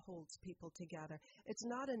that holds people together. It's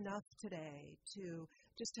not enough today to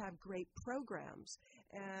just have great programs.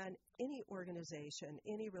 And any organization,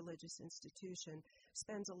 any religious institution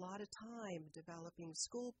spends a lot of time developing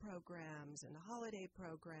school programs and holiday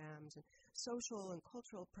programs and social and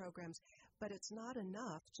cultural programs. But it's not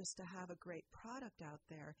enough just to have a great product out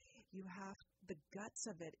there. The guts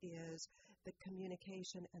of it is the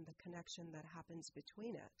communication and the connection that happens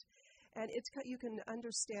between it. And you can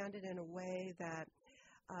understand it in a way that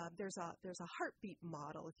there's a heartbeat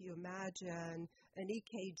model. If you imagine an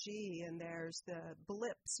EKG and there's the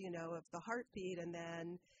blips, of the heartbeat, and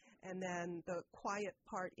then the quiet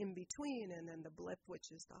part in between, and then the blip,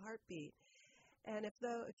 which is the heartbeat. And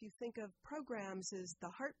if you think of programs as the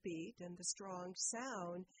heartbeat and the strong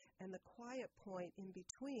sound and the quiet point in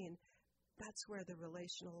between, that's where the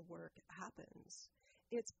relational work happens.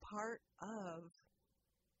 It's part of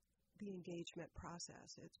the engagement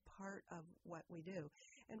process. It's part of what we do.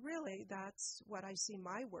 And really, that's what I see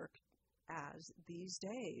my work as these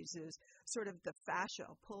days, is sort of the fascia.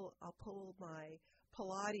 I'll pull my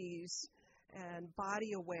Pilates and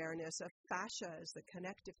body awareness of fascia as the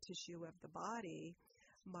connective tissue of the body.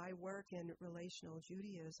 My work in relational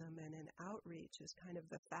Judaism and in outreach is kind of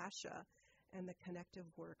the fascia and the connective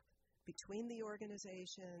work between the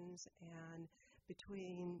organizations and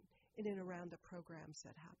in and around the programs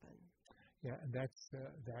that happen. Yeah, and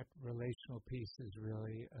that relational piece is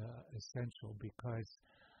really essential, because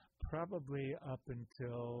probably up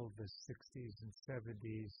until the 60s and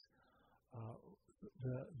 70s,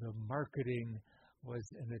 the marketing was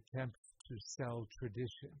an attempt to sell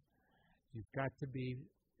tradition. You've got to be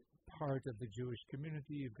part of the Jewish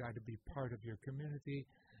community. You've got to be part of your community,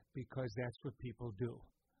 because that's what people do,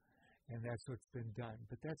 and that's what's been done.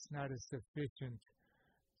 But that's not a sufficient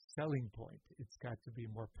selling point. It's got to be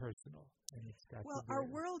more personal. And it's got to be our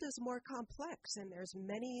world is more complex, and there's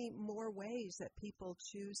many more ways that people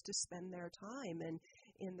choose to spend their time. And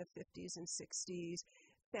in the 50s and 60s,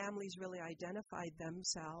 families really identified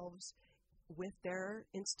themselves with their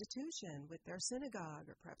institution, with their synagogue,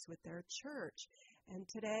 or perhaps with their church. And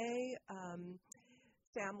today,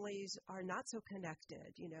 families are not so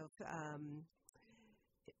connected.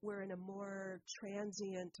 We're in a more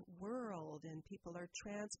transient world, and people are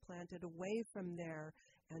transplanted away from their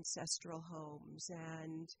ancestral homes,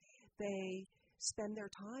 and they spend their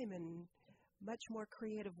time in much more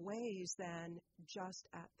creative ways than just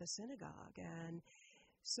at the synagogue. And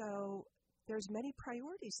so there's many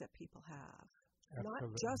priorities that people have. Absolutely.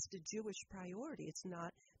 Not just a Jewish priority. It's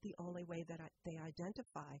not the only way that they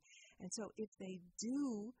identify. And so if they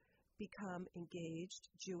do become engaged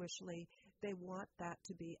Jewishly, they want that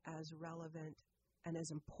to be as relevant and as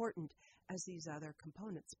important as these other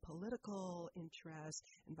components: political interests,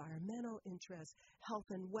 environmental interests, health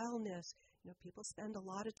and wellness. People spend a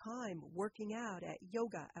lot of time working out at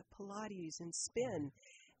yoga, at Pilates, and spin,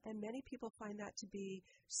 and many people find that to be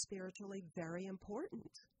spiritually very important.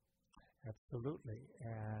 Absolutely.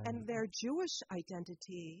 And their Jewish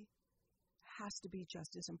identity has to be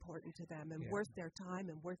just as important to them, and worth their time,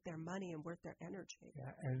 and worth their money, and worth their energy.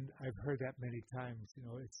 Yeah, and I've heard that many times.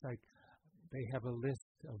 It's like they have a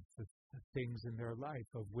list of the things in their life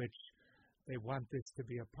of which they want this to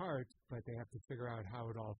be a part, but they have to figure out how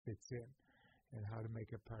it all fits in. and how to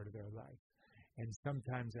make it part of their life. And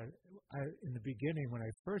sometimes, in the beginning, when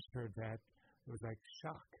I first heard that, it was like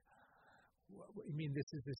shock. You mean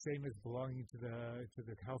this is the same as belonging to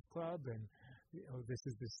the health club, and this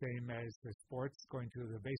is the same as the sports, going to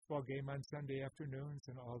the baseball game on Sunday afternoons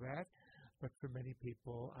and all that? But for many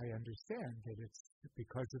people, I understand that it's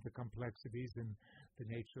because of the complexities and the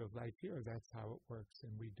nature of life here. That's how it works,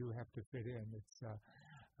 and we do have to fit in.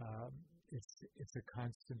 It's a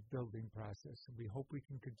constant building process, and we hope we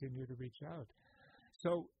can continue to reach out.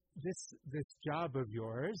 So this job of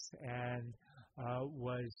yours and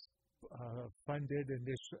was funded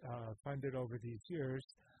over these years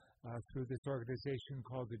through this organization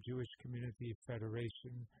called the Jewish Community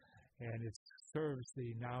Federation, and it serves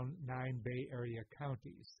the now 9 Bay Area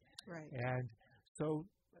counties. Right. And so,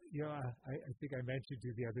 I think I mentioned to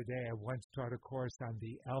you the other day, I once taught a course on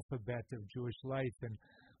the alphabet of Jewish life and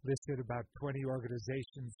listed about 20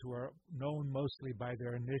 organizations who are known mostly by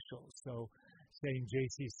their initials. So saying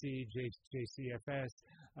JCC, JCFS,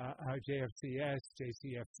 JFCS,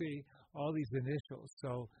 JCFC, all these initials.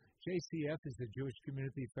 So JCF is the Jewish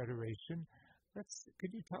Community Federation.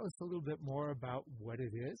 Could you tell us a little bit more about what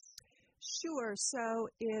it is? Sure. So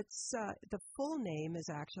it's the full name is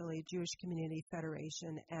actually Jewish Community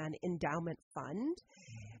Federation and Endowment Fund,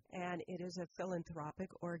 and it is a philanthropic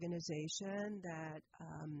organization that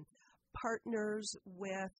partners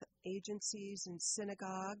with agencies and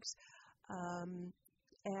synagogues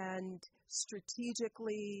and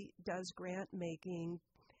strategically does grant making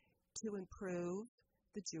to improve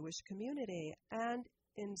the Jewish community and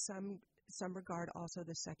in some regard also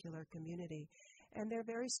the secular community. And they're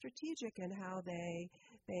very strategic in how they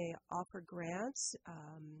offer grants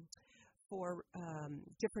for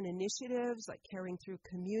different initiatives, like carrying through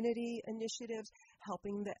community initiatives,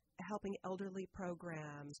 helping elderly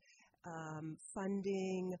programs,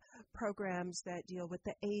 funding programs that deal with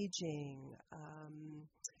the aging,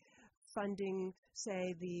 funding,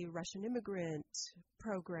 say, the Russian immigrant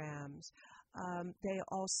programs. They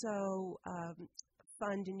also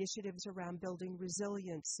fund initiatives around building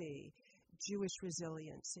resiliency, Jewish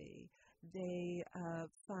resiliency. They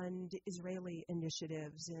fund Israeli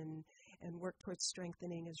initiatives and work towards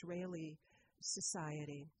strengthening Israeli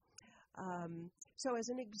society. So as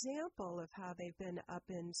an example of how they've been up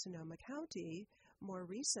in Sonoma County more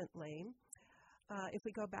recently, if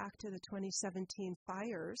we go back to the 2017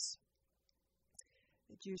 fires,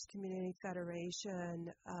 the Jewish Community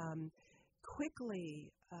Federation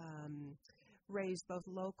quickly raised both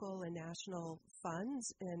local and national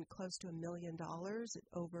funds in close to $1 million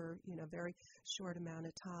over a very short amount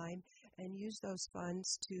of time, and used those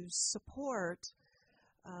funds to support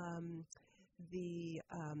the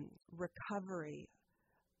recovery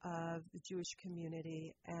of the Jewish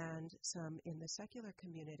community and some in the secular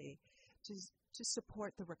community to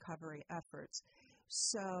support the recovery efforts.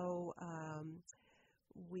 So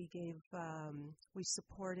we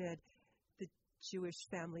supported the Jewish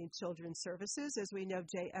Family and Children's Services, as we know,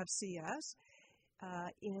 JFCS,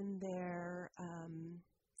 in their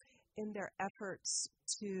efforts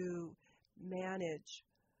to manage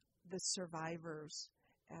the survivors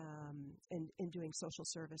in doing social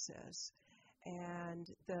services. And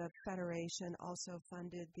the Federation also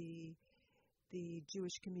funded the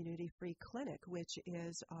Jewish Community Free Clinic, which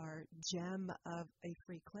is our gem of a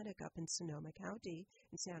free clinic up in Sonoma County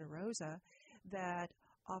in Santa Rosa that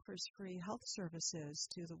offers free health services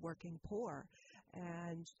to the working poor.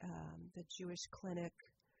 And the Jewish clinic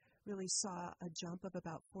really saw a jump of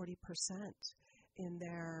about 40% in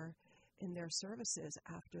their services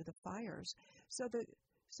after the fires. So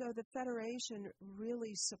the Federation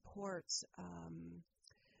really supports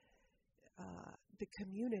the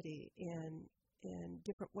community in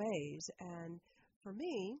different ways. And for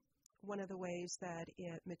me, one of the ways that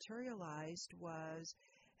it materialized was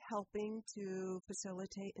helping to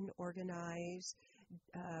facilitate and organize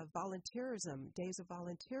volunteerism, days of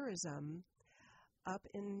volunteerism up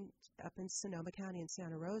in Sonoma County and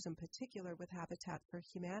Santa Rosa in particular with Habitat for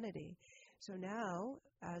Humanity. So now,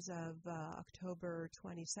 as of October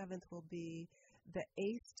 27th, will be the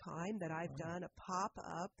 8th time that I've done a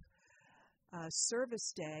pop-up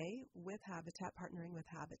service day with Habitat, partnering with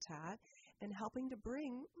Habitat, and helping to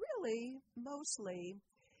bring really mostly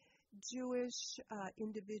Jewish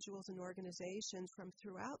individuals and organizations from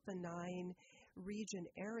throughout the 9-region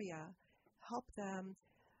area, help them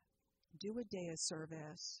do a day of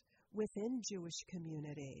service within Jewish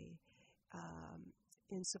community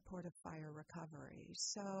in support of fire recovery.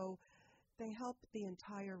 So they help the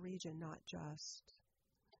entire region, not just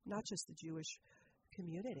the Jewish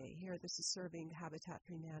community. Here, this is serving Habitat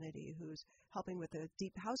for Humanity, who's helping with a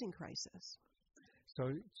deep housing crisis.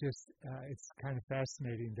 So it's kind of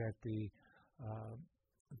fascinating that the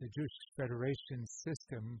Jewish Federation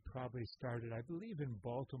system probably started, I believe, in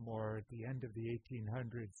Baltimore at the end of the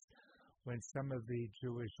 1800s, when some of the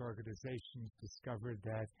Jewish organizations discovered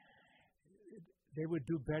that they would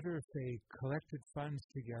do better if they collected funds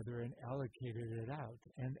together and allocated it out.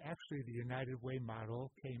 And actually, the United Way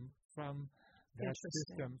model came from that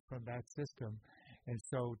system. And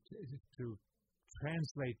so to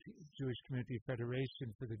translate Jewish Community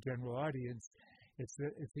Federation for the general audience, it's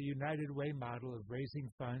a United Way model of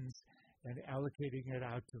raising funds and allocating it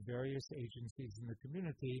out to various agencies in the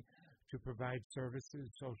community to provide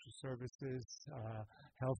services, social services,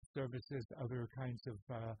 health services, other kinds of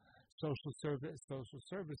social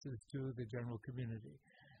services to the general community.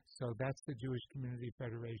 So that's the Jewish Community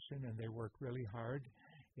Federation, and they work really hard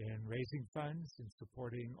in raising funds and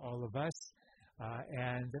supporting all of us,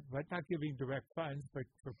 but not giving direct funds, but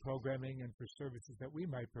for programming and for services that we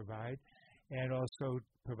might provide, and also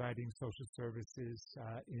providing social services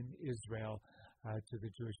in Israel to the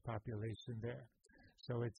Jewish population there.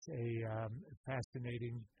 So it's a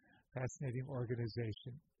fascinating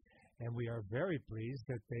organization. And we are very pleased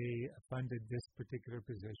that they funded this particular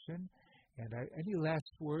position. And any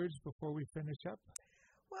last words before we finish up?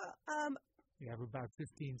 Well, we have about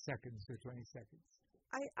 15 seconds or 20 seconds.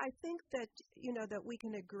 I think that, that we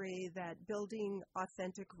can agree that building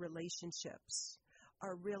authentic relationships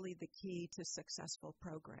are really the key to successful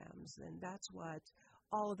programs. And that's what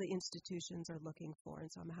all of the institutions are looking for.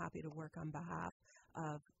 And so I'm happy to work on behalf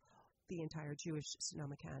of the entire Jewish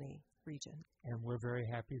Sonoma County region. And we're very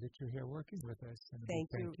happy that you're here working with us. And thank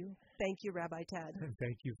you. Thank you, Rabbi Ted. And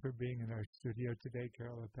thank you for being in our studio today,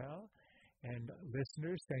 Carol Appel. And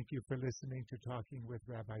listeners, thank you for listening to Talking with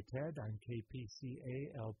Rabbi Ted on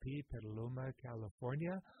KPCA-LP, Petaluma,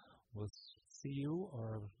 California. We'll see you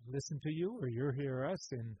or listen to you, or you'll hear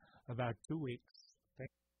us in about 2 weeks.